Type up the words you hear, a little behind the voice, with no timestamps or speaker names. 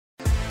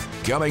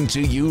Coming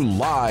to you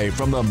live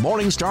from the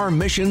Morningstar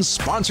Mission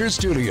sponsored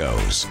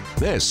studios.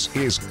 This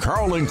is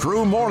Carl and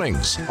Crew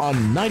Mornings on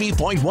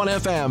 90.1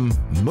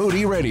 FM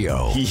Moody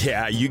Radio.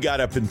 Yeah, you got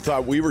up and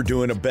thought we were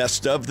doing a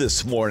best of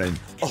this morning.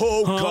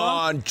 Au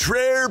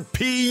contraire,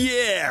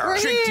 Pierre.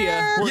 Tricked you.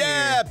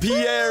 Yeah,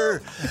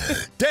 Pierre.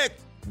 Deck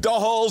the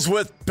halls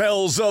with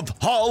bells of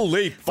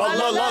holly. Fa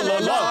la la la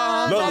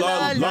la la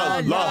la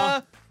la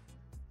la.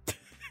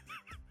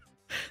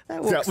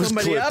 That was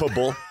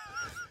clippable.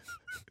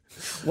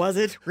 Was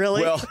it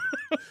really? Well,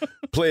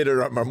 played it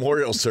at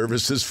memorial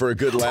services for a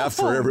good laugh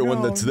for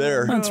everyone that's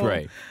there. That's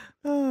right.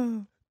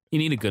 You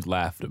need a good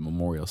laugh at a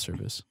memorial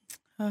service.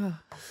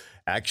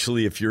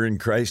 Actually, if you're in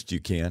Christ, you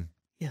can.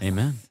 Yes.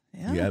 Amen.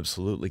 Yeah. You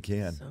absolutely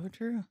can. So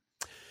true.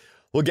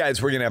 Well,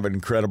 guys, we're going to have an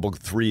incredible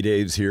 3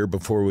 days here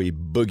before we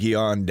boogie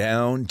on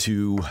down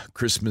to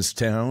Christmas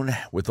Town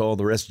with all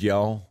the rest of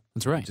y'all.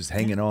 That's right. Just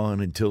hanging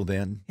on until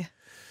then. Yeah.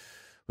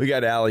 We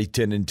got Allie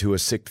tending to a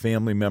sick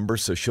family member,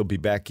 so she'll be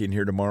back in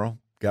here tomorrow,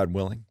 God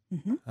willing.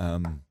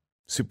 Mm-hmm.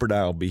 Super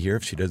Di will be here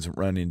if she doesn't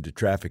run into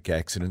traffic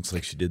accidents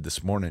like she did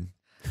this morning.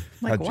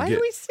 Like, why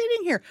are we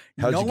sitting here?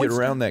 How'd you get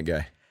around that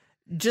guy?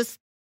 Just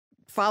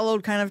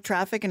followed kind of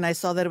traffic, and I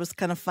saw that it was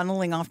kind of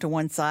funneling off to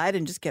one side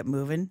and just kept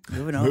moving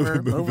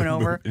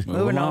over.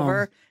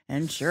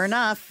 And sure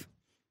enough,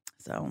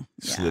 so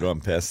yeah. Slid on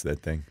past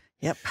that thing.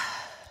 Yep.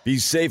 Be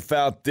safe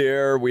out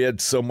there. We had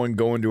someone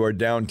going to our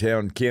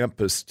downtown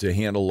campus to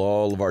handle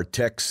all of our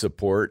tech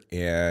support,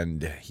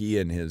 and he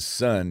and his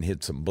son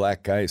hit some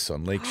black ice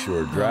on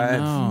Lakeshore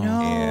Drive.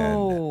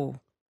 No.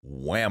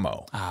 And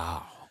whammo.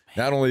 Oh,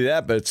 Not only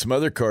that, but some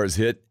other cars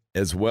hit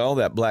as well,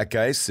 that black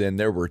ice, and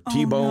there were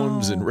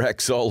T-bones and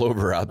wrecks all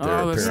over out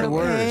there. that's the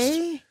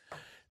apparently. worst.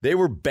 They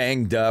were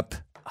banged up,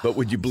 but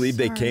would you believe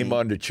they came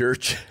onto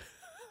church?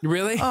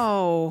 Really?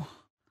 Oh.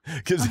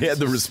 Because they had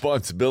the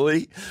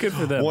responsibility. Good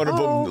for them. One of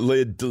them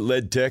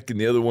led tech, and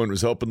the other one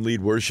was helping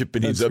lead worship,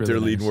 and he's That's up there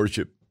really leading nice.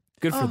 worship.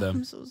 Good for them.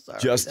 I'm so sorry.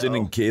 Justin though.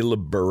 and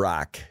Caleb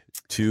Barak,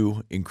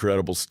 two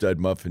incredible stud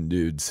muffin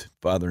dudes,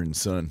 father and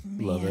son.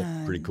 Love it.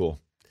 Man. Pretty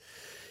cool.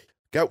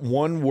 Got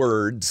one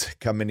words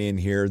coming in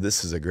here.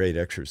 This is a great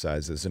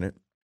exercise, isn't it?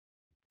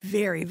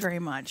 Very, very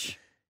much.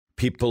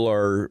 People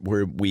are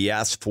where we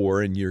ask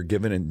for, and you're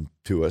giving it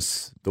to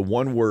us, the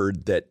one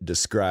word that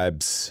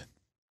describes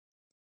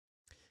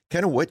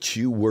kind of what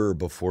you were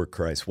before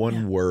Christ.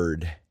 One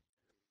word.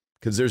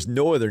 Because there's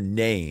no other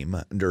name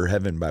under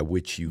heaven by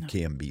which you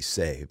can be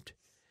saved.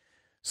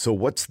 So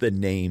what's the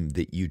name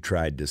that you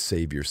tried to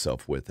save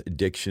yourself with?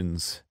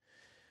 Addictions,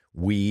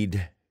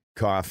 weed,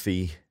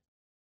 coffee,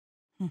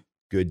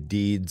 good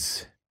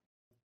deeds.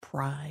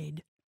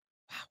 Pride.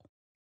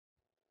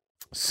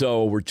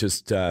 So we're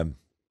just, I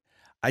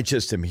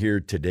just am here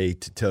today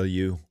to tell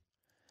you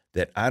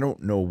that I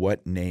don't know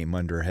what name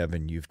under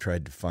heaven you've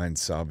tried to find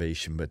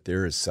salvation, but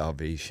there is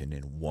salvation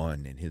in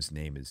one, and his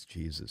name is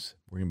Jesus.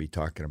 We're going to be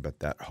talking about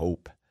that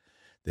hope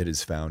that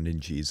is found in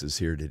Jesus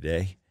here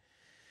today.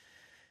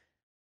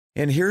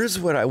 And here's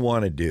what I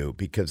want to do,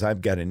 because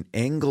I've got an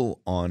angle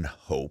on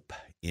hope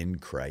in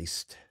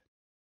Christ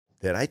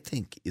that I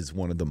think is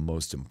one of the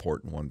most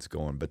important ones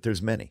going, but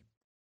there's many.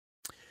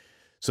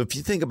 So if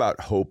you think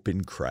about hope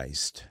in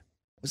Christ,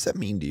 what does that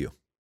mean to you?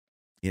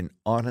 In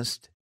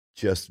honest,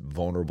 just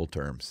vulnerable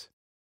terms.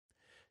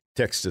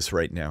 Text us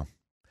right now.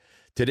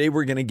 Today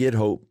we're going to get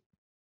hope.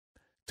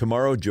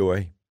 Tomorrow,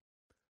 joy.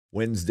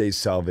 Wednesday,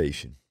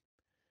 salvation.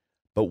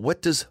 But what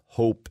does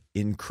hope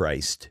in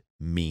Christ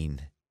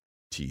mean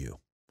to you?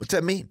 What's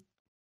that mean?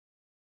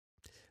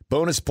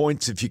 Bonus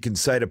points if you can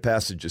cite a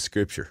passage of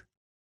Scripture.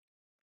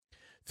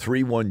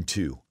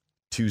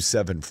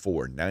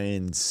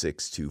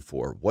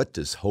 312-274-9624. What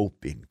does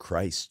hope in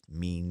Christ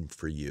mean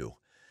for you?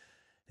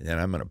 And then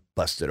I'm going to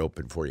bust it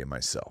open for you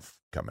myself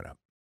coming up.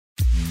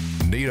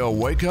 Need a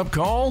wake-up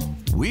call?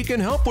 We can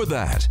help with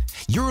that.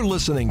 You're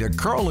listening to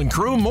Carl and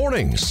Crew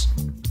Mornings.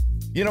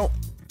 You know,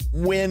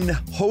 when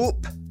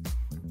hope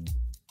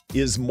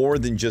is more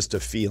than just a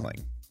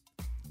feeling,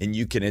 and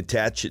you can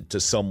attach it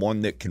to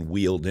someone that can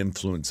wield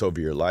influence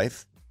over your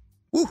life,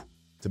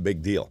 it's a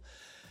big deal.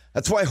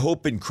 That's why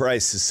hope in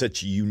Christ is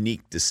such a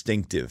unique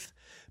distinctive,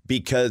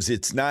 because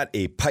it's not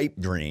a pipe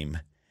dream.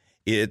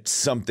 It's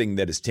something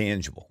that is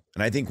tangible.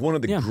 And I think one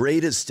of the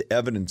greatest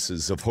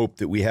evidences of hope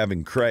that we have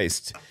in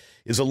Christ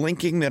is a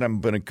linking that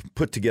I'm going to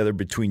put together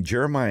between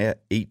Jeremiah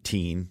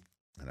 18,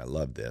 and I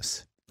love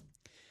this,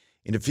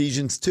 and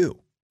Ephesians 2.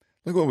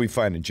 Look what we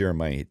find in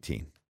Jeremiah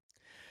 18.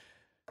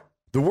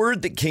 The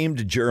word that came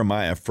to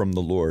Jeremiah from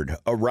the Lord,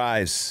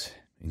 arise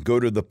and go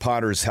to the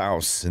potter's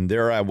house, and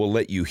there I will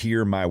let you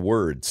hear my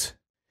words.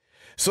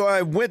 So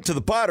I went to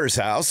the potter's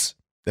house,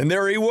 and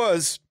there he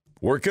was,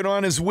 working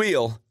on his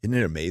wheel. Isn't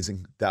it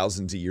amazing?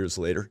 Thousands of years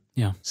later.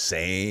 Yeah.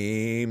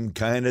 Same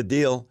kind of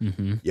deal.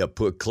 Mm-hmm. You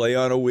put clay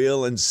on a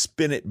wheel and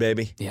spin it,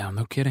 baby. Yeah,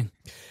 no kidding.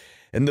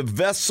 And the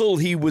vessel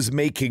he was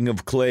making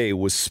of clay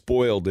was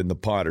spoiled in the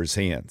potter's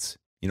hands.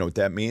 You know what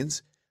that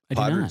means?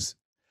 I do not.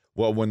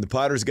 Well, when the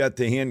potter's got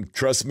the hand,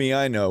 trust me,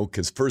 I know,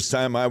 because first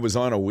time I was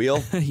on a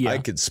wheel, Yeah. I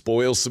could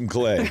spoil some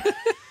clay.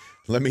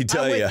 Let me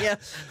tell I'm you. with ya.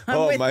 I'm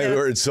Oh, with my ya.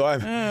 word. So I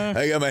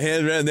got my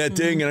hands around that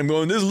thing, and I'm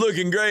going, this is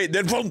looking great.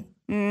 Then, boom.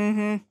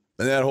 And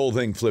that whole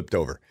thing flipped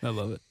over. I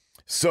love it.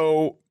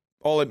 So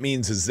all it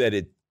means is that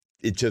it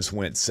just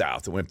went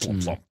south. It went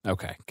plump, plump.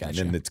 Okay, gotcha.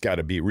 And then it's got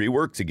to be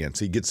reworked again.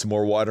 So you get some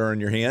more water on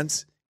your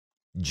hands,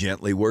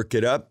 gently work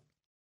it up.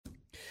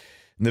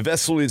 And the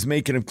vessel is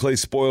making of clay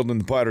spoiled in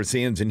the potter's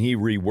hands, and he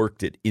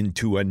reworked it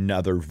into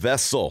another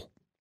vessel.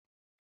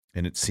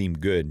 And it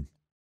seemed good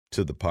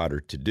to the potter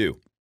to do.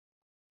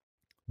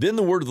 Then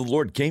the word of the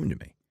Lord came to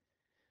me,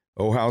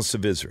 O house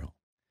of Israel,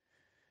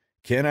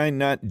 can I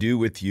not do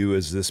with you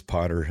as this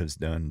potter has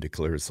done,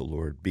 declares the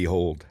Lord?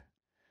 Behold,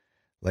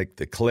 like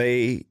the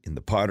clay in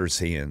the potter's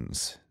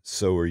hands,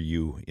 so are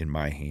you in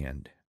my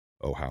hand,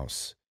 O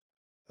house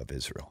of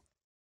Israel.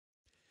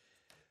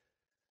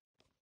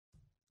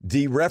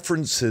 The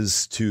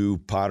references to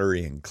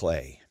pottery and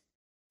clay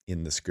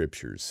in the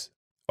scriptures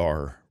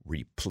are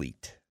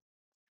replete.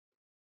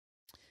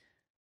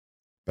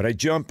 But I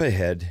jump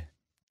ahead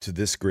to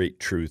this great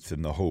truth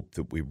and the hope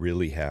that we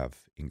really have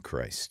in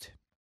Christ.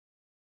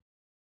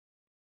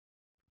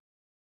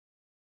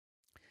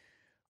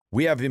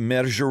 We have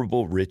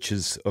immeasurable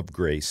riches of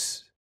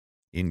grace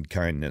in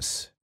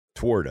kindness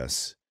toward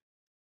us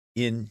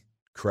in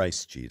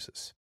Christ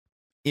Jesus.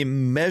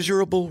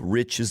 Immeasurable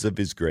riches of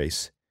his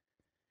grace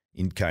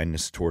in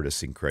kindness toward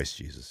us in Christ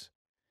Jesus.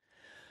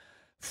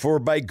 For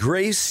by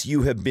grace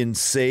you have been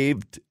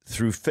saved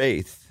through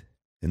faith,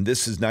 and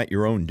this is not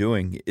your own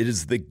doing. It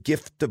is the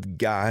gift of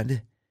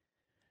God,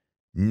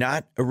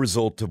 not a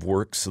result of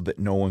works, so that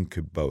no one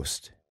could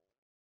boast.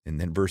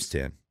 And then verse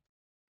 10.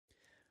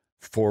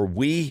 For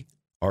we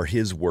are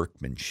his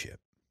workmanship,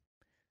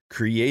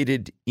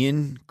 created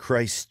in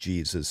Christ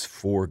Jesus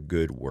for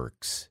good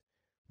works,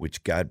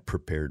 which God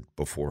prepared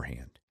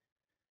beforehand,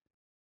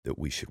 that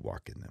we should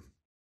walk in them.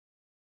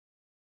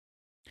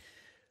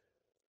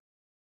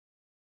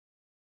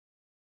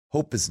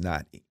 Hope is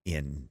not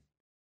in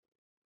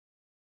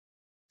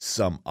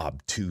some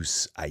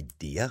obtuse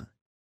idea.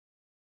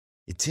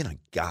 It's in a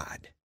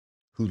God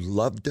who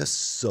loved us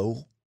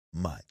so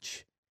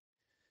much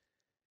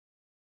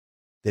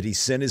that he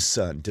sent his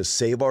son to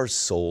save our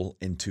soul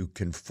and to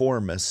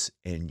conform us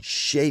and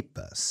shape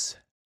us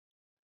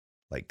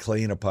like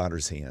clay in a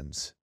potter's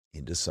hands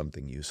into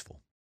something useful.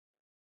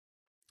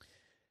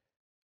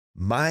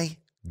 My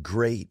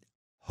great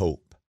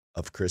hope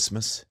of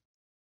Christmas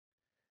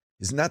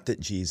is not that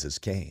Jesus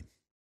came,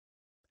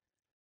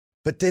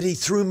 but that he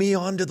threw me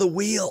onto the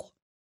wheel.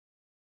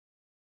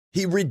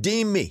 He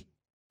redeemed me.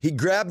 He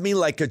grabbed me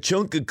like a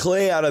chunk of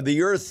clay out of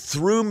the earth,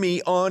 threw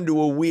me onto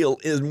a wheel,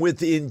 and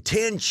with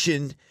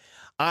intention,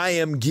 I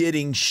am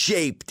getting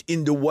shaped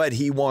into what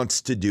he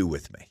wants to do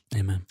with me.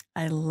 Amen.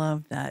 I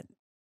love that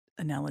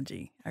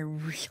analogy. I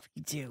really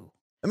do.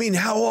 I mean,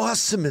 how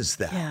awesome is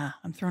that? Yeah,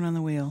 I'm thrown on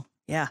the wheel.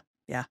 Yeah.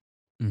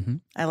 Mm-hmm.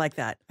 I like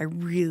that. I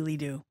really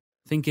do.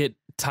 I think it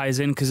ties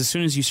in because as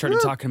soon as you started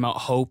talking about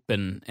hope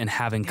and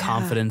having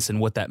confidence and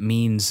what that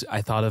means,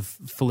 I thought of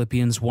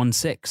Philippians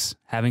 1:6,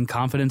 having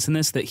confidence in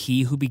this, that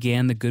he who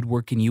began the good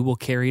work in you will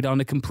carry it on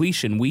to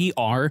completion. We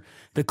are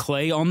the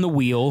clay on the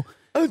wheel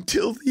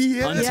until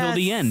the end. Until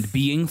the end,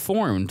 being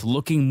formed,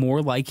 looking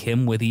more like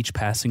him with each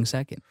passing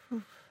second.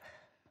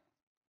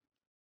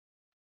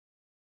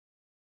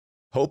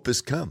 Hope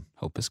has come.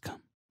 Hope has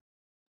come.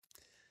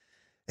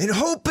 And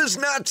hope is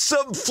not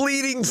some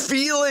fleeting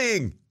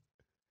feeling.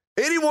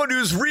 Anyone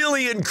who's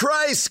really in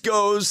Christ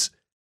goes,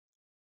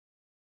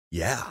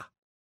 yeah,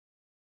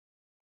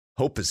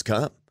 hope has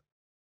come.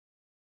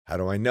 How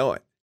do I know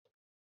it?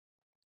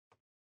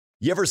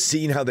 You ever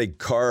seen how they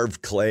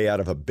carve clay out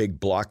of a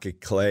big block of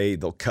clay?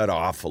 They'll cut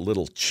off a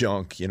little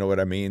chunk, you know what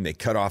I mean? They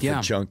cut off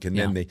a chunk and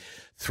then they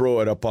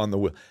throw it up on the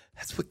wheel.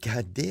 That's what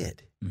God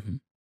did. Mm-hmm.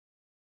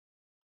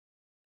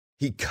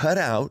 He cut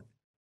out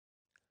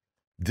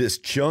this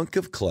chunk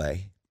of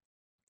clay,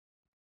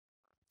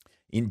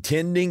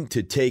 intending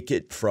to take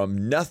it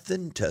from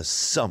nothing to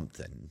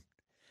something,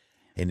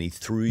 and he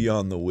threw you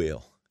on the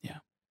wheel. Yeah.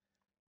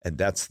 And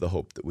that's the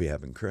hope that we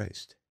have in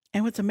Christ.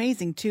 And what's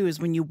amazing, too, is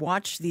when you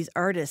watch these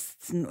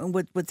artists and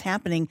what's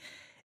happening,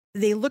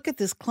 they look at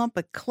this clump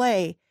of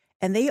clay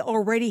and they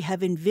already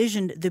have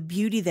envisioned the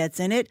beauty that's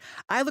in it.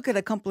 I look at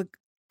a clump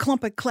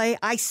of clay,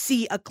 I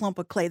see a clump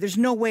of clay. There's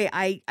no way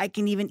I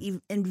can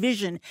even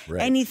envision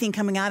anything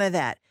coming out of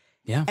that.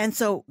 Yeah. And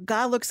so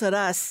God looks at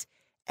us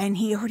and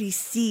he already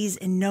sees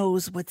and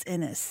knows what's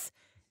in us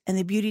and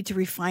the beauty to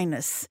refine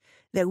us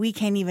that we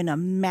can't even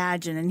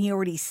imagine. And he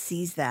already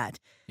sees that.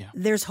 Yeah.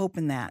 There's hope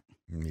in that.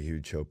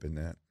 Huge hope in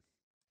that.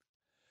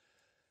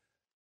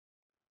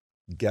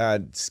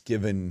 God's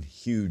given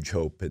huge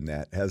hope in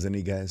that, hasn't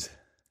he, guys?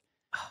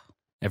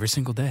 Every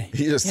single day.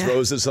 He just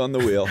throws us on the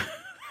wheel.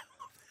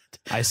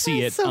 I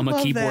see it. so I'm going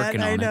to keep love that.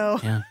 working I on know.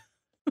 it. Yeah.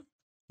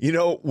 You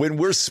know, when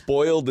we're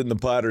spoiled in the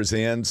potter's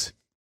hands,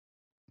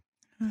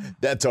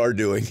 that's our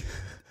doing.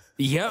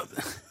 Yep.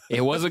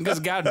 It wasn't because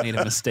God made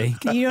a mistake.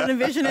 You don't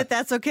envision it?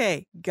 That's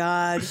okay.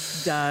 God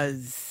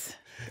does.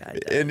 God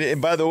does.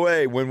 And by the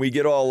way, when we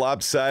get all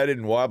lopsided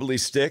and wobbly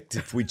sticked,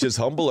 if we just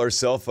humble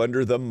ourselves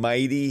under the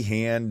mighty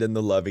hand and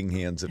the loving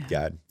hands of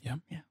God, Yeah.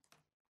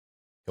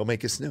 He'll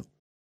make us new.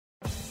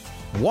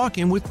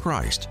 Walking with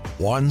Christ,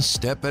 one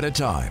step at a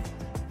time.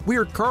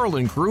 We're Carl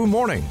and Crew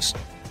Mornings.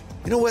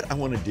 You know what I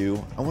want to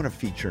do? I want to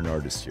feature an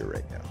artist here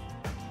right now.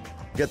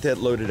 Got that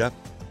loaded up?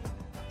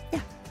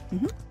 Yeah.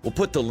 We'll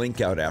put the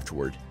link out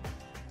afterward.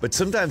 But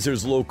sometimes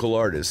there's local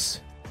artists,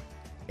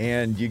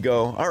 and you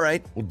go, all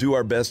right, we'll do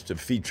our best to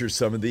feature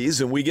some of these,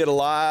 and we get a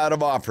lot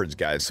of offers,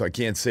 guys, so I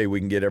can't say we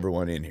can get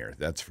everyone in here,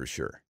 that's for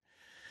sure.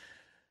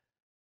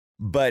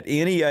 But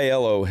Annie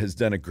Aiello has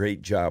done a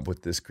great job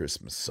with this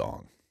Christmas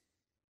song.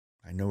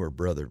 I know her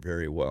brother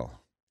very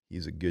well.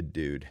 He's a good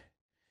dude,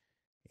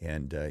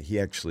 and he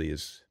actually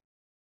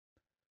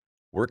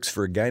works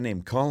for a guy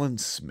named Colin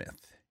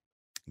Smith,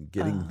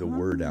 getting the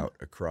word out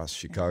across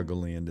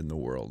Chicagoland and the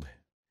world.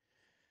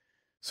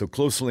 So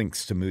close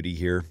links to Moody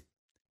here.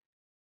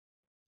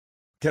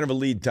 Kind of a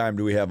lead time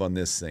do we have on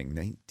this thing?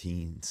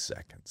 19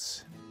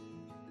 seconds.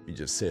 Let me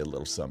just say a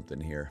little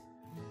something here.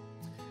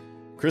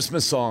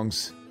 Christmas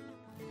songs,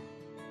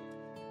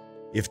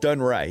 if done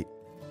right,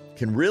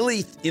 can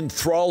really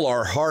enthrall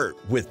our heart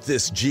with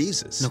this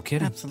Jesus. No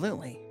kidding.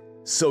 Absolutely.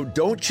 So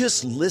don't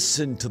just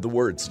listen to the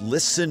words.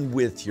 Listen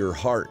with your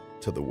heart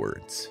to the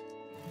words.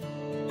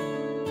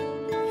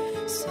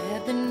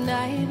 Said the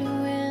night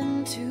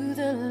went to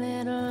the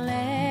little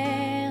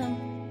lamb.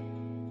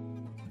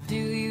 Do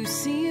you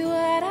see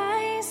what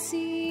I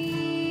see?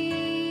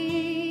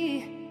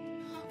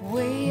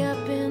 Way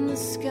up in the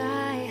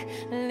sky,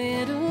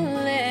 little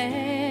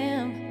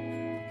lamb.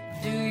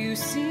 Do you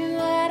see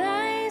what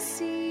I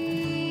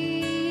see?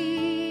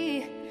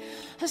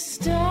 A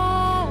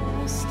star,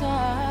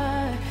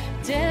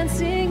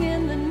 dancing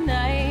in the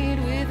night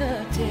with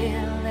a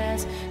tail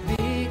as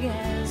big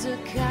as a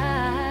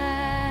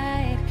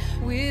kite.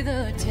 With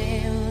a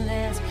tail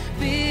as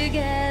big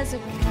as a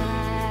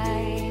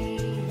kite.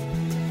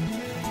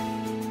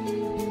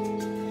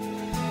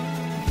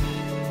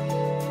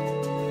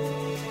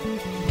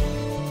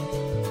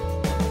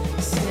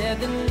 Said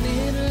the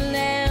little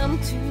lamb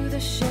to the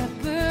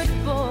shepherd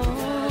boy,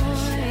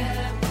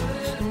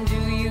 do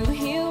you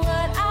hear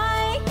what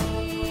I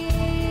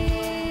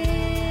hear?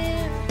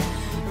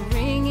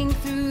 Ringing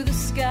through the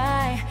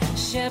sky,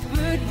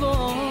 shepherd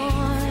boy.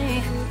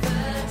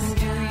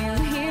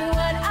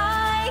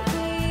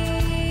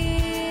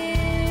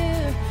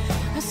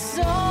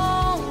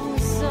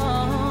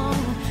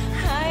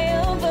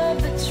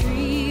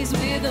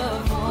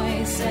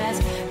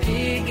 As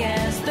big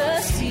as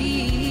the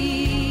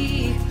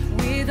sea,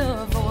 with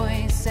a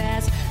voice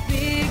as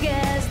big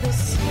as the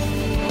sea.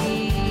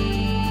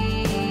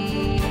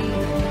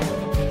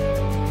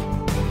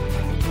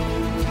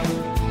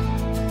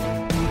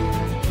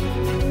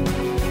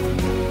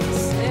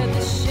 Said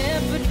the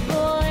shepherd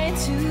boy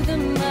to the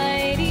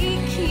mighty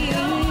king,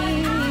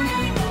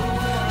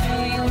 do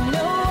you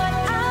know what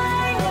I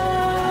know?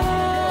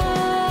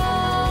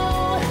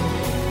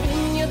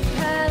 In your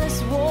palace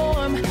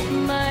warm,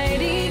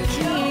 mighty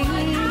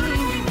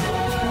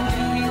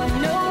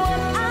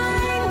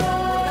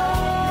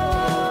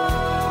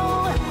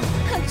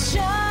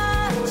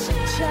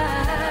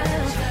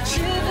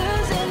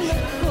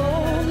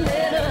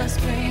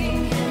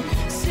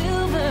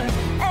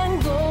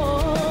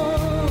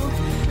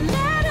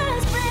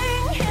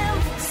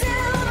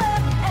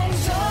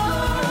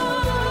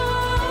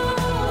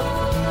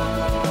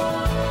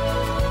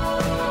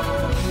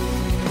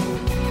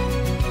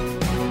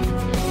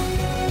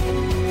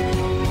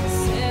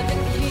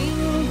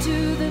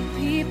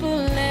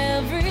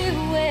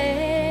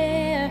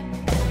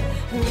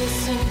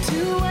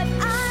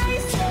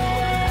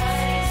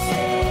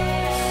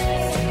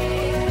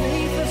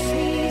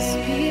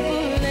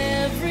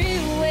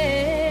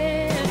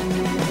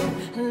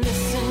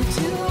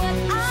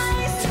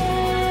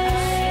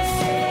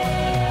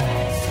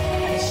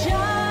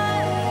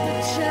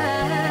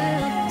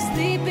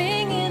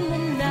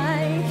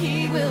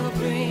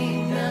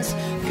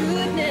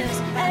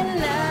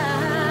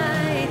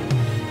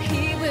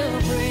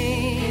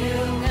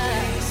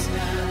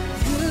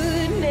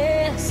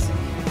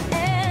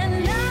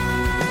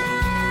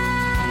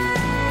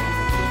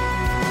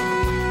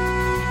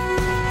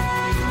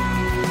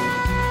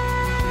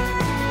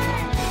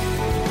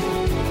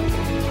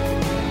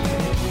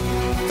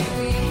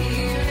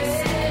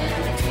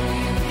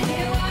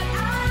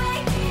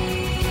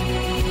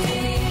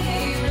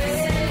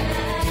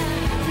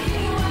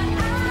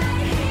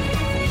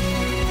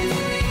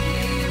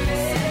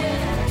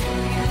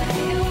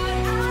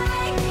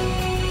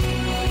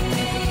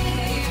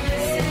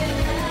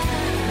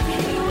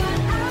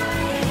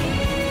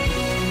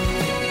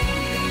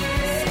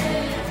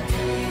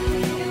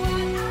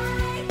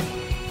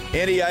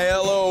Annie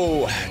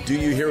Aiello, do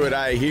you hear what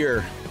I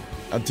hear?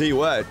 I'll tell you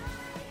what,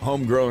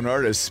 homegrown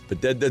artist,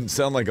 but that doesn't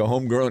sound like a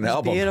homegrown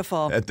album.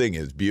 Beautiful. That thing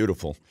is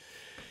beautiful.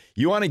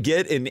 You want to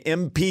get an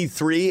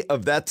MP3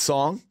 of that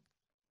song?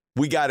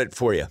 We got it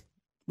for you.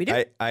 We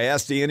do. I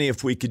asked Annie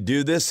if we could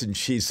do this, and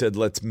she said,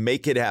 let's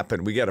make it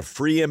happen. We got a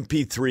free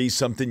MP3,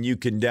 something you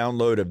can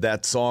download of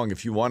that song.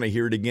 If you want to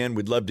hear it again,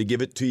 we'd love to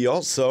give it to you.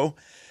 Also,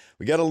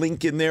 we got a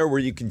link in there where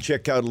you can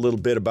check out a little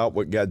bit about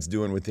what God's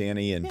doing with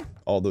Annie and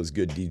all those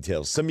good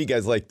details. Some of you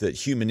guys like the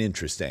human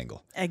interest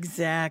angle.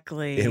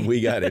 Exactly. And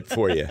we got it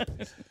for you.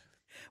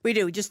 We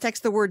do. Just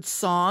text the word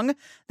song.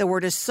 The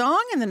word is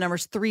song, and the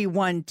number's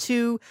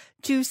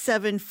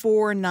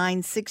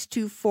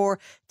 312-274-9624.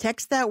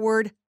 Text that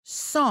word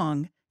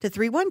song to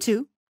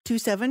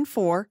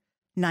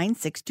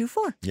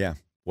 312-274-9624. Yeah.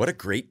 What a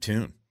great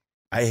tune.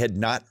 I had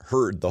not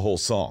heard the whole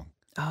song.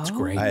 Oh, It's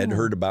great. I had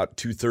heard about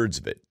 2/3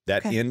 of it.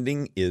 That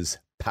ending is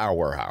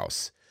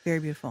powerhouse. Very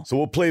beautiful. So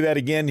we'll play that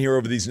again here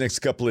over these next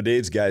couple of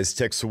days, guys.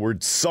 Text the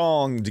word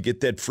song to get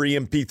that free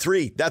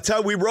MP3. That's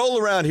how we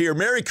roll around here.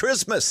 Merry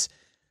Christmas.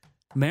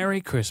 Merry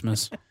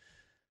Christmas.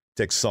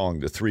 Text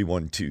song to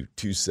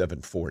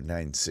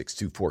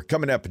 312-274-9624.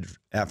 Coming up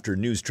after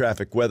news,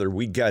 traffic, weather,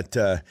 we got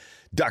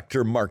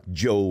Dr. Mark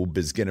Jobe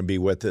is going to be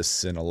with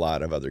us and a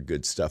lot of other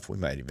good stuff. We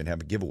might even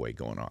have a giveaway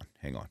going on.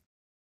 Hang on.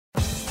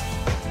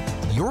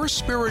 Your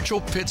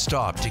spiritual pit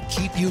stop to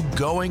keep you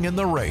going in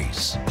the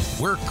race.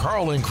 We're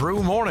Carl and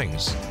Crew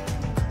Mornings.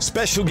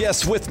 Special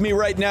guest with me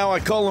right now. I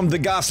call him the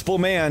Gospel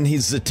Man.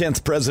 He's the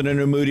 10th president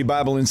of Moody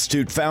Bible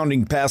Institute,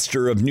 founding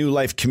pastor of New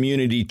Life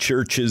Community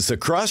Churches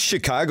across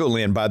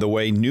Chicagoland, by the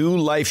way,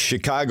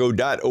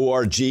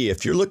 newlifechicago.org.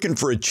 If you're looking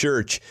for a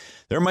church,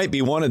 there might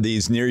be one of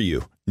these near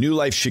you.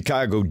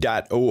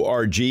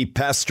 newlifechicago.org.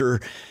 Pastor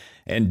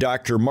and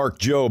Dr. Mark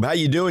Jobe. How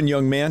you doing,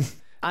 young man?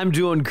 I'm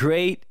doing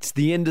great. It's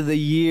the end of the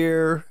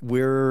year.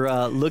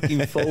 We're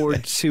looking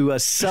forward to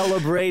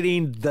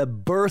celebrating the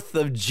birth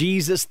of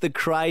Jesus the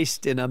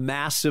Christ in a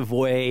massive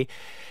way,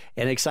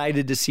 and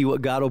excited to see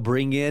what God will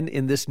bring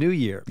in this new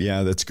year.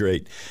 Yeah, that's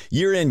great.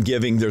 Year-end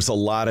giving, there's a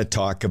lot of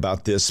talk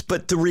about this,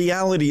 but the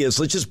reality is,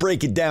 let's just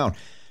break it down.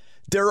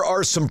 There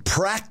are some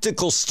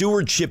practical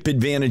stewardship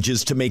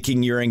advantages to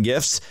making year-end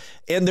gifts,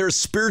 and there's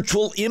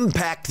spiritual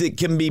impact that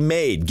can be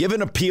made. Give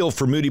an appeal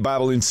for Moody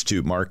Bible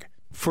Institute, Mark.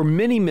 For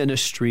many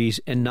ministries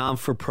and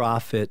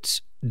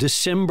non-for-profits,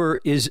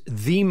 December is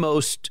the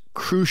most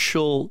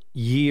crucial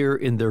year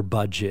in their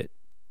budget.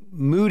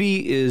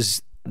 Moody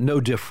is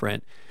no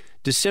different.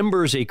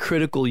 December is a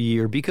critical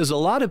year because a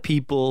lot of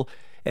people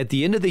at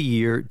the end of the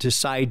year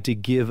decide to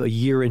give a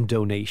year-end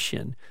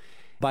donation.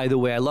 By the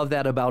way, I love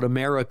that about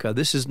America.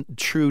 This is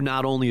true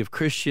not only of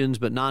Christians,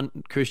 but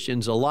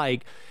non-Christians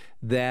alike,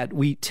 that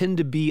we tend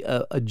to be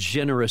a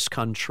generous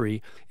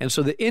country. And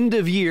so the end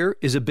of year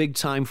is a big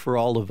time for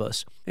all of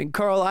us. And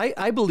Carl,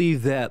 I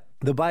believe that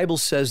the Bible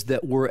says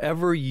that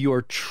wherever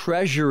your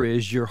treasure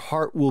is, your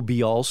heart will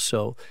be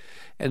also.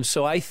 And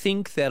so I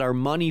think that our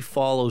money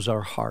follows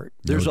our heart.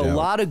 There's a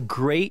lot of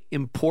great,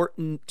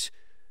 important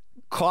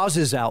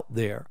causes out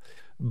there.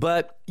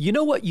 But you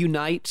know what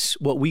unites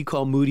what we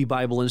call Moody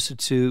Bible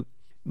Institute?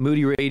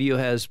 Moody Radio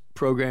has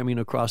programming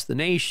across the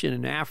nation,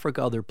 in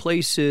Africa, other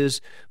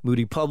places.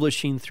 Moody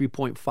Publishing,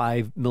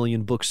 3.5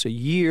 million books a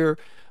year.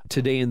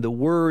 Today in the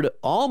Word,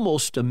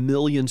 almost 1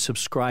 million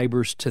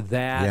subscribers to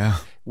that. Yeah.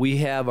 We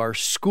have our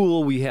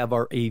school, we have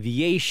our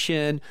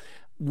aviation.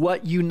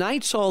 What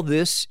unites all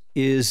this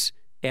is,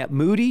 at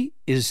Moody,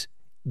 is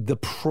the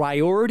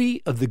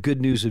priority of the good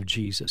news of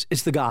Jesus.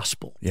 It's the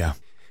gospel. Yeah.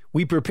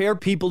 We prepare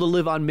people to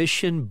live on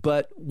mission,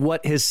 but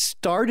what has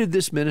started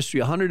this ministry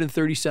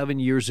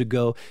 137 years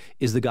ago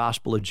is the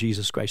gospel of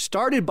Jesus Christ,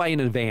 started by an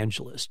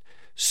evangelist.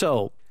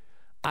 So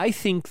I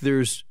think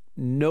there's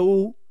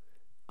no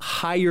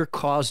higher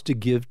cause to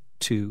give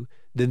to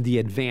than the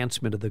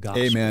advancement of the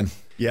gospel. Amen.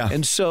 Yeah.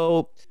 And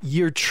so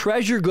your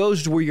treasure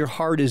goes to where your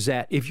heart is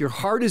at. If your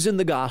heart is in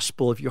the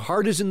gospel, if your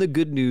heart is in the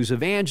good news,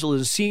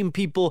 evangelism, seeing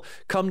people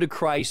come to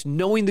Christ,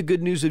 knowing the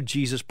good news of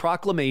Jesus,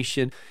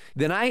 proclamation,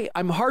 then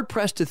I'm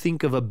hard-pressed to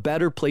think of a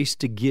better place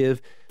to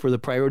give for the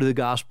priority of the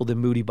gospel than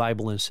Moody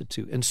Bible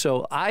Institute. And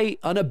so I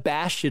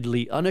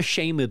unashamedly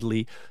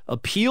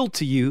appeal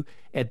to you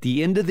at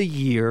the end of the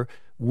year.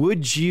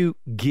 Would you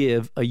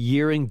give a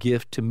year-end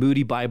gift to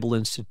Moody Bible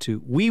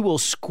Institute? We will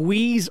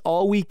squeeze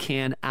all we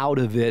can out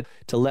of it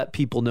to let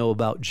people know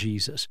about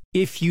Jesus.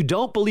 If you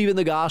don't believe in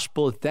the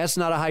gospel, if that's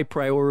not a high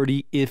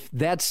priority, if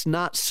that's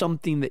not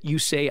something that you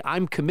say,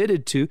 I'm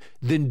committed to,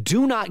 then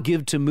do not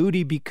give to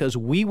Moody, because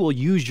we will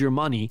use your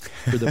money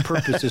for the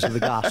purposes of the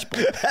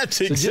gospel.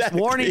 That's exactly just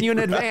warning you in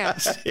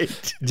advance.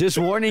 Just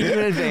warning you in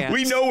advance.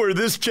 We know where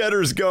this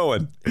cheddar's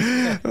going.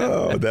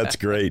 Oh, that's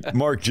great.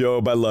 Mark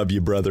Jobe, I love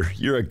you, brother.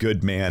 You're a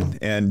good man.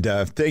 And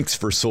thanks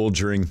for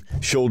soldiering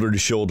shoulder to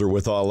shoulder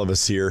with all of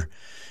us here.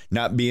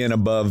 Not being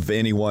above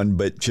anyone,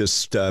 but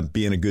just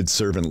being a good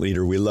servant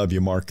leader. We love you,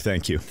 Mark.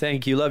 Thank you.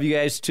 Thank you. Love you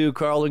guys too,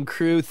 Carl and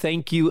crew.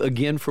 Thank you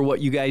again for what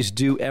you guys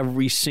do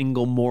every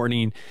single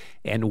morning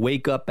and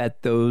wake up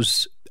at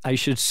those I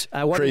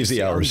want Crazy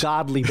to say hours.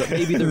 ungodly, but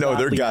maybe they're No,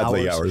 godly they're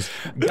godly hours.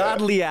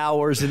 Godly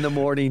hours in the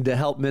morning to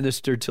help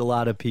minister to a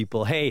lot of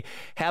people. Hey,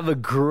 have a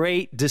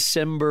great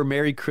December.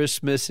 Merry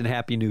Christmas and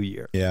Happy New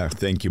Year. Yeah,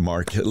 thank you,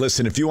 Mark.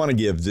 Listen, if you want to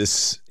give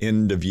this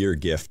end-of-year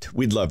gift,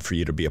 we'd love for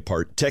you to be a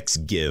part.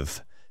 Text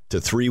GIVE to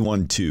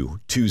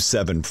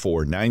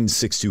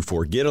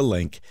 312-274-9624. Get a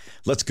link.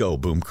 Let's go,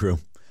 Boom Crew.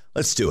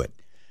 Let's do it.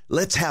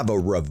 Let's have a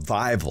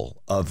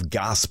revival of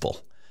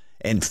gospel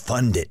and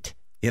fund it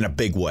in a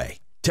big way.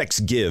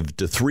 Text GIVE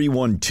to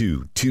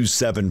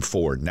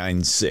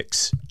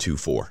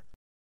 312-274-9624.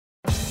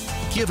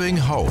 Giving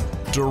hope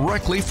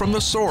directly from the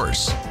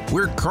source.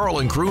 We're Carl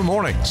and Crew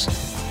Mornings.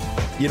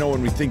 You know,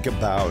 when we think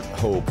about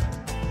hope,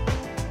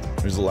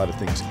 there's a lot of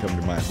things that come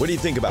to mind. What do you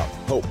think about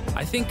hope?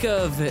 I think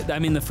of,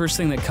 the first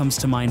thing that comes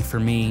to mind for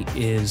me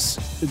is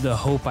the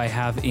hope I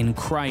have in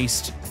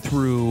Christ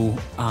through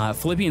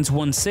Philippians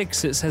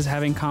 1:6. It says,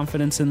 having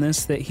confidence in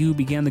this, that he who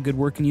began the good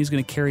work in you is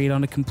going to carry it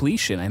on to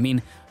completion. I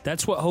mean,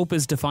 that's what hope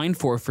is defined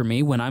for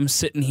me when I'm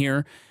sitting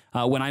here,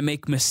 when I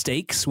make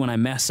mistakes, when I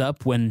mess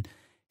up, when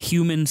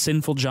human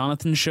sinful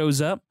Jonathan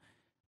shows up.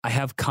 I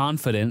have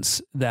confidence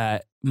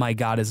that my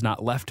God has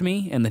not left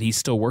me and that he's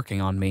still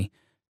working on me,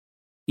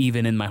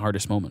 even in my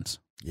hardest moments.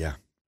 Yeah.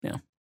 Yeah.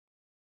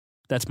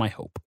 That's my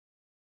hope.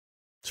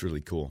 It's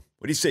really cool.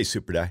 What do you say,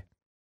 Super Die?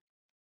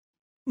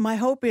 My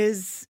hope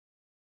is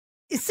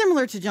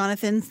similar to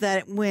Jonathan's,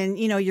 that when,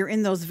 you're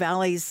in those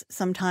valleys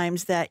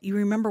sometimes, that you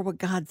remember what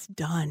God's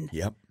done.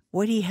 Yep.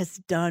 What he has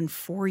done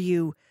for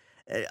you,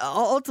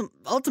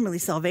 ultimately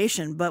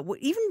salvation, but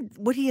even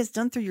what he has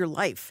done through your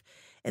life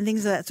and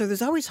things like that. So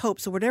there's always hope.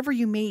 So whatever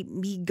you may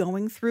be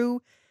going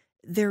through,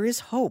 there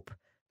is hope.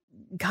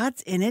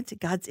 God's in it.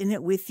 God's in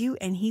it with you,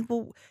 and he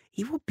will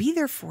be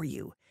there for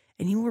you,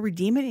 and he will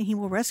redeem it, and he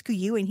will rescue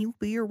you, and he will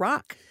be your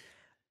rock.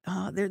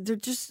 There's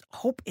just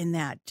hope in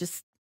that.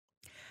 Just,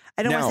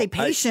 I don't want to say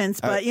patience,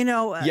 but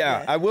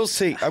yeah, I will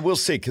say,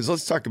 because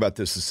let's talk about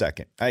this a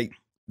second.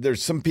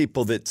 There's some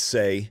people that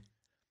say,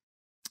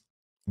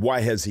 why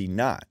has he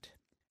not?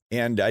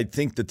 And I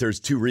think that there's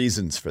two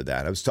reasons for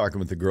that. I was talking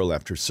with a girl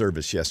after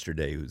service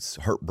yesterday who's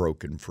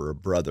heartbroken for a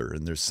brother,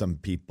 and there's some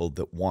people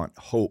that want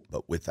hope,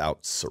 but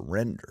without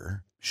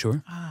surrender.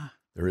 Sure.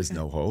 There is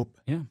no hope.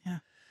 Yeah.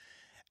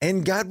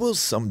 And God will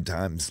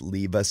sometimes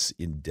leave us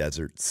in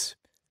deserts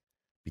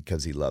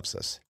because he loves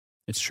us.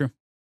 It's true.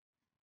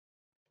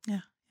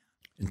 Yeah.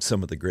 And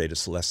some of the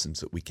greatest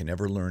lessons that we can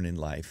ever learn in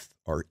life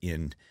are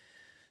in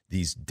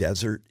these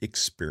desert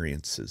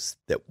experiences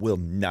that will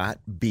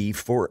not be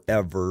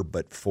forever,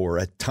 but for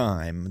a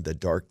time, the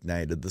dark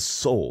night of the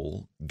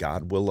soul,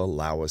 God will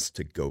allow us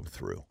to go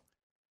through.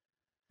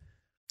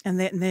 And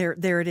then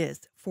there it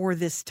is, for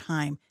this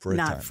time,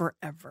 not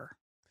forever.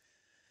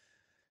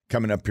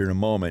 Coming up here in a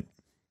moment,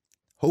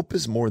 hope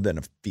is more than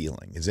a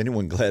feeling. Is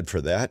anyone glad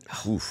for that?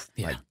 Oof,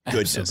 yeah, my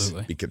goodness,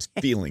 absolutely. Because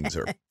feelings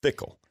are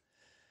fickle.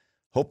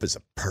 Hope is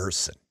a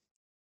person.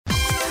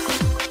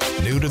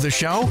 New to the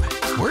show?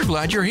 We're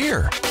glad you're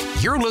here.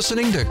 You're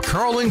listening to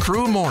Carl and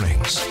Crew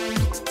Mornings.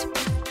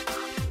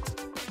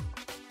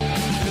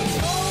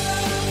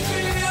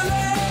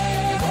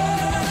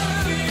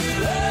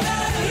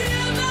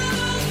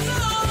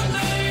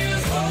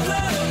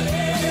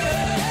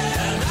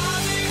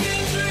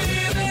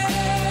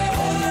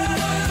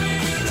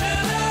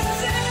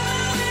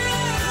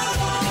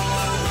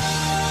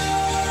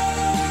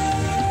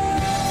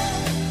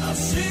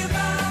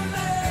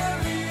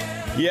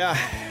 Yeah,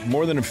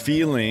 more than a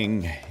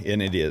feeling,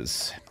 and it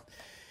is.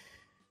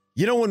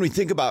 You know, when we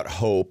think about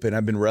hope, and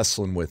I've been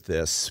wrestling with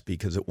this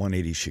because at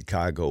 180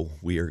 Chicago,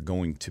 we are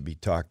going to be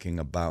talking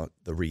about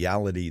the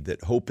reality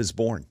that hope is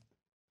born.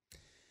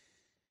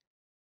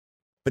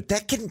 But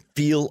that can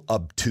feel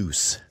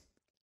obtuse.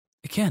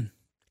 It can.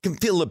 It can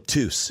feel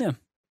obtuse. Yeah.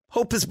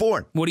 Hope is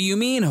born. What do you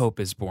mean hope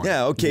is born?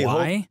 Yeah, okay.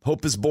 Why?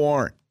 Hope is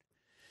born.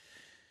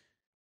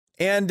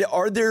 And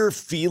are there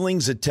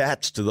feelings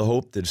attached to the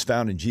hope that is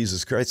found in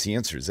Jesus Christ? The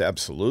answer is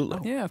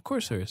absolutely. Yeah, of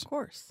course there is. Of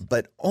course.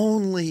 But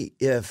only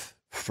if,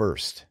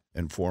 first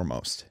and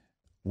foremost,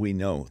 we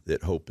know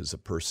that hope is a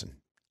person.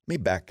 Let me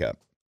back up.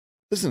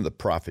 Listen to the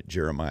prophet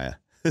Jeremiah.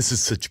 This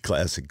is such a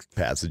classic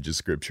passage of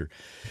Scripture.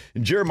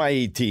 In Jeremiah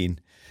 18,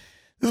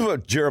 this is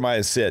what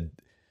Jeremiah said.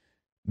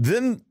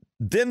 Then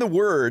the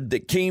word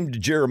that came to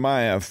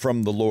Jeremiah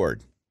from the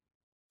Lord.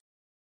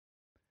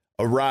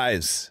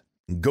 Arise.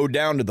 Go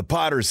down to the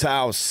potter's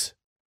house,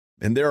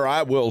 and there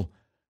I will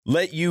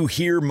let you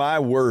hear my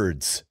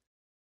words.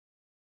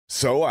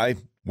 So I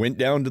went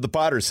down to the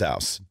potter's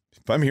house.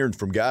 If I'm hearing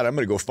from God, I'm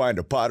going to go find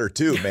a potter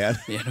too, man.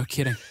 Yeah, no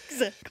kidding.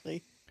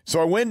 Exactly.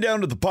 So I went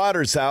down to the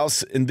potter's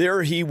house, and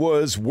there he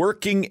was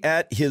working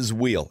at his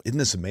wheel. Isn't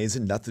this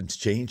amazing? Nothing's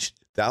changed.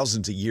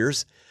 Thousands of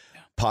years.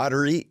 Yeah.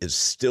 Pottery is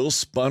still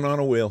spun on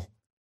a wheel.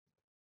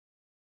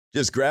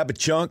 Just grab a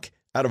chunk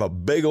out of a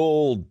big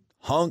old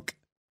hunk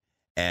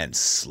and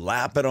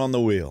slap it on the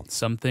wheel.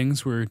 Some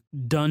things were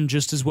done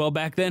just as well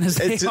back then as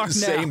they are now. It's the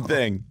same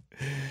thing.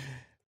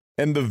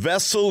 And the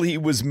vessel he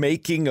was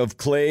making of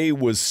clay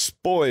was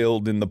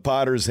spoiled in the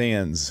potter's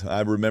hands.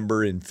 I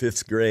remember in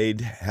 5th grade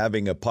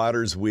having a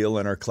potter's wheel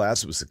in our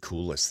class. It was the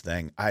coolest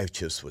thing. I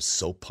just was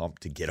so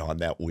pumped to get on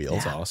that wheel.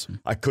 That's awesome.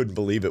 I couldn't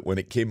believe it when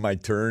it came my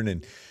turn.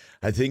 And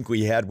I think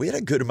we had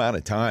a good amount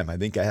of time. I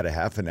think I had a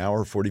half an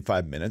hour,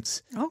 45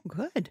 minutes. Oh,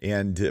 good.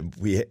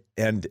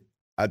 And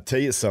I'll tell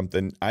you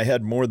something. I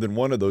had more than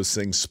one of those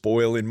things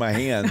spoil in my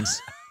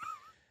hands.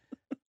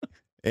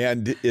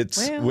 And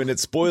when it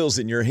spoils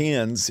in your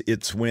hands,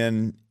 it's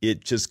when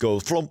it just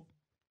goes flump.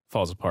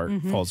 Falls apart,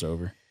 falls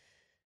over.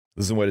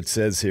 Listen to what it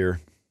says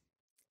here.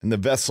 And the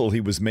vessel he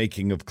was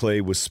making of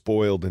clay was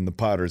spoiled in the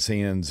potter's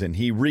hands, and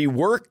he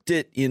reworked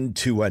it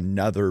into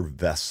another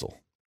vessel.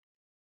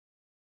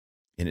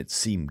 And it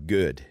seemed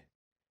good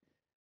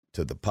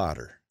to the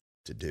potter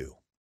to do.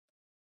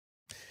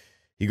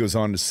 He goes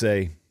on to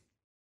say,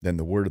 then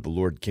the word of the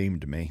Lord came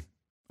to me,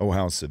 O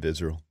house of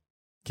Israel,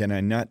 can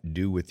I not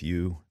do with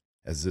you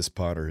as this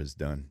potter has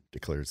done,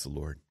 declares the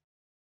Lord.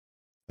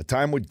 A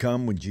time would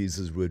come when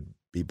Jesus would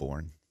be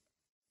born.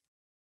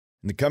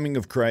 And the coming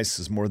of Christ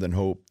is more than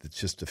hope, it's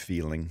just a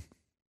feeling.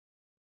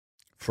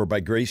 For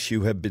by grace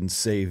you have been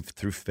saved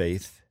through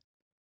faith.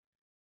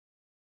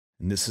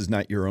 And this is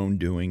not your own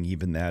doing,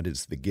 even that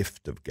is the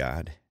gift of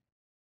God.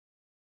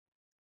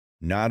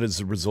 Not as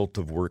a result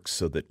of works,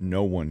 so that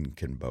no one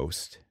can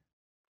boast.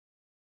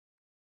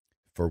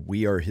 For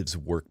we are his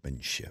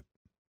workmanship,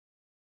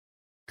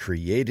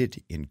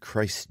 created in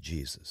Christ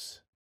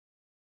Jesus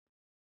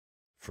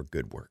for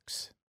good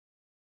works,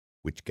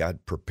 which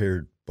God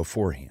prepared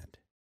beforehand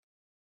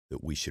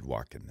that we should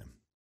walk in them.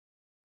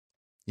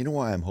 You know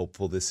why I'm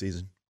hopeful this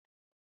season?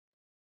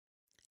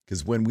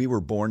 Because when we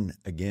were born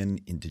again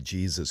into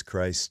Jesus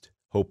Christ,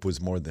 hope was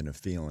more than a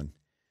feeling.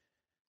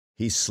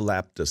 He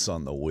slapped us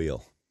on the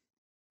wheel.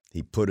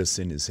 He put us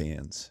in his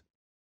hands.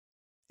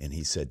 And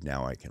he said,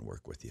 now I can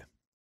work with you.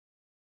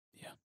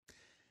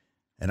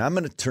 And I'm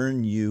going to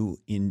turn you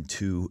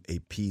into a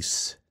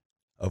piece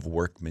of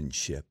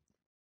workmanship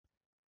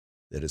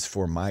that is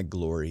for my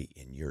glory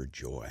and your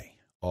joy.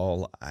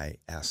 All I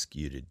ask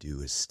you to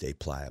do is stay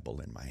pliable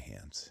in my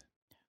hands.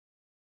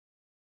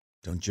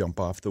 Don't jump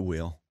off the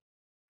wheel.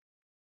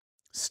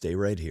 Stay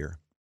right here.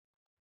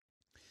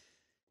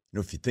 You know,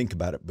 if you think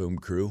about it, Boom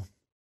Crew,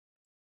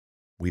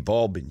 we've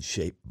all been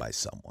shaped by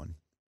someone.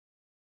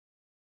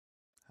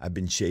 I've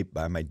been shaped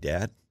by my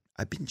dad.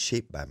 I've been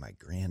shaped by my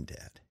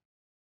granddad.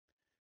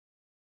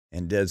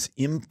 And as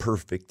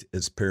imperfect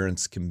as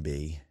parents can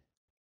be,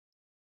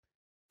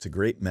 it's a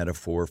great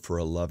metaphor for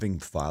a loving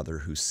father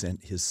who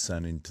sent his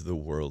son into the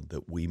world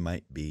that we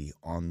might be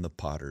on the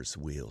potter's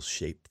wheel,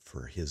 shaped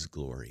for his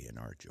glory and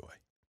our joy.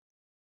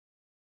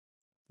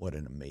 What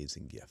an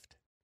amazing gift.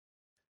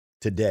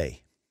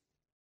 Today,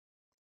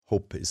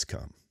 hope has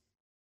come.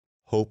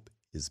 Hope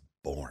is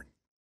born.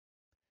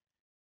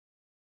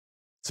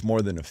 It's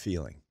more than a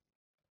feeling.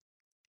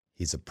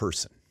 He's a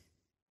person.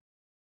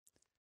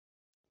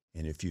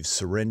 And if you've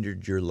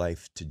surrendered your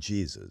life to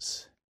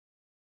Jesus,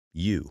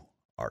 you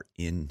are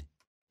in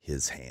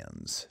his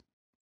hands.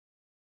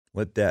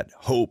 Let that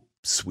hope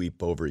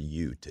sweep over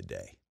you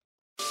today.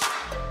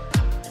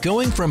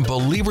 Going from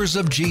believers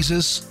of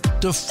Jesus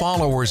to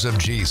followers of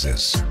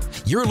Jesus.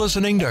 You're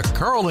listening to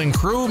Carl and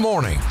Crew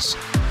Mornings.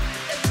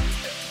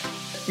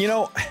 You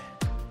know,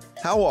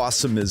 how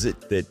awesome is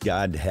it that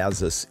God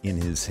has us in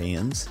his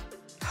hands?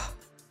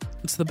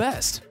 It's the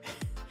best.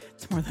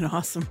 More than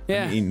awesome.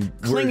 Yeah. I mean,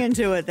 Clinging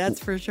to it, that's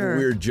for sure.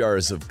 We're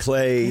jars of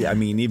clay. I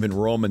mean, even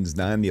Romans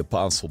 9, the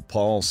Apostle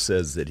Paul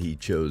says that he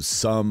chose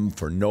some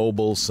for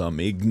noble, some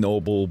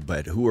ignoble,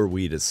 but who are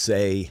we to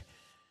say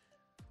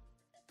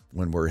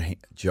when we're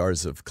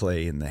jars of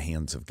clay in the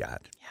hands of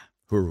God? Yeah.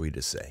 Who are we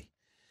to say?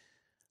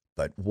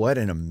 But what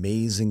an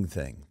amazing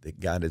thing that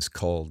God has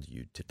called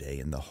you today.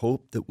 And the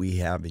hope that we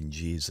have in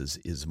Jesus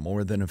is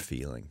more than a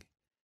feeling.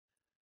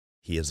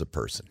 He is a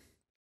person.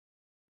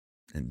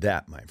 And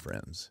that, my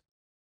friends,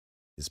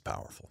 is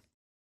powerful.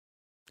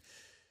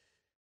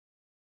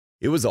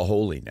 It was a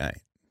holy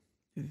night.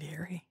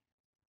 Very.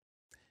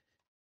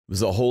 It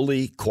was a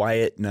holy,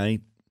 quiet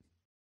night.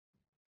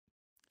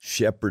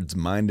 Shepherds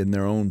minding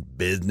their own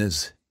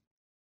business.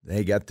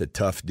 They got the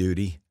tough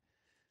duty.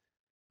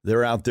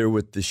 They're out there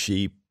with the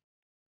sheep.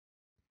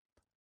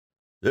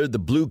 They're the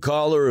blue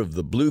collar of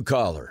the blue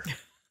collar.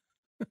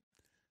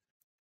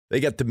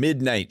 They got the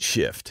midnight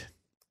shift.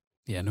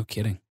 Yeah, no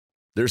kidding.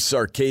 Their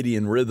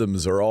circadian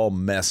rhythms are all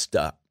messed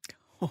up.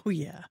 Oh,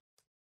 yeah.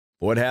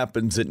 What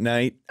happens at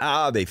night?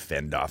 They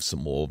fend off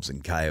some wolves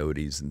and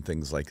coyotes and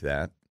things like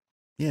that.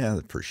 Yeah,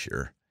 for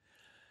sure.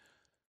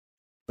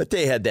 But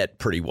they had that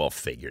pretty well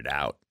figured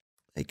out.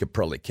 They could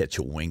probably catch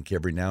a wink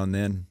every now and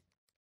then.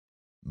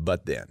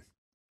 But then,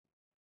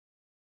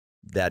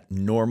 that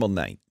normal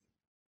night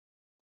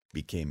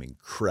became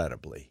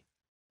incredibly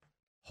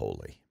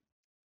holy.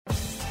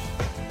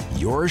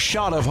 Your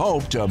shot of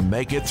hope to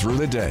make it through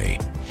the day.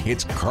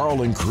 It's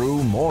Carl and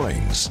Crew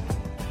Mornings.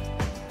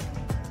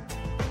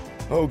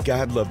 Oh,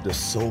 God loved us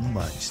so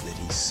much that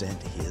he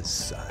sent his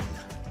son.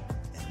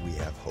 And we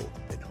have hope,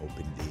 and hope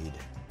indeed.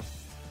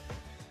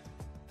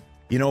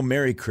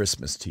 Merry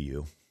Christmas to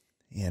you.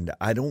 And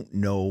I don't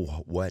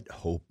know what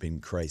hope in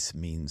Christ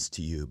means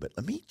to you, but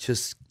let me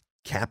just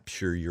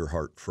capture your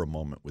heart for a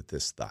moment with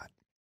this thought.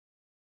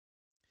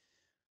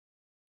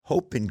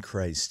 Hope in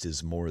Christ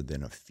is more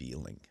than a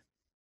feeling.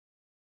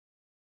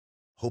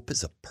 Hope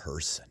is a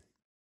person.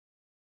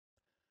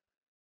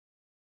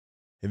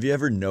 Have you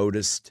ever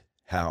noticed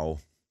how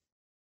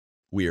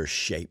we are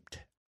shaped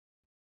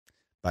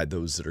by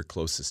those that are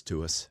closest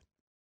to us?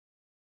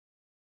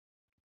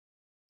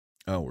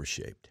 Oh, we're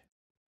shaped.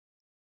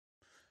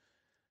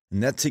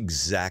 And that's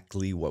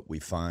exactly what we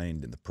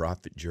find in the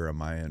prophet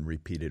Jeremiah and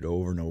repeated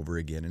over and over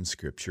again in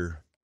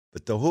Scripture.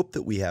 But the hope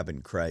that we have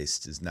in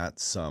Christ is not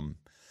some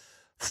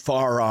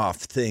far-off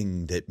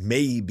thing that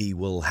maybe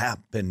will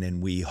happen,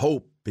 and we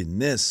hope in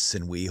this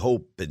and we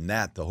hope in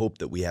that. The hope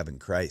that we have in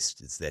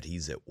Christ is that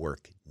He's at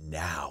work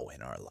now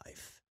in our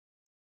life.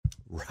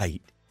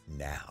 Right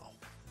now.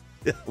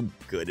 How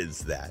good is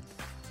that?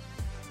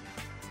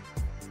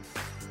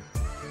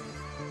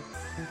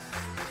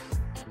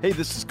 Hey,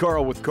 this is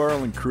Carl with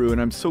Carl and Crew, and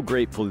I'm so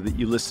grateful that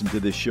you listened to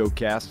this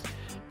showcast.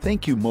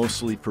 Thank you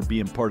mostly for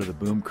being part of the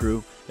Boom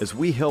Crew. As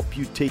we help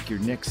you take your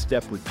next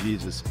step with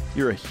Jesus,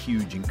 you're a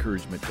huge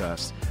encouragement to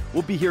us.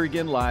 We'll be here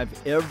again live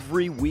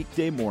every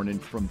weekday morning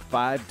from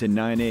 5 to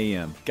 9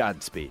 a.m.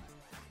 Godspeed.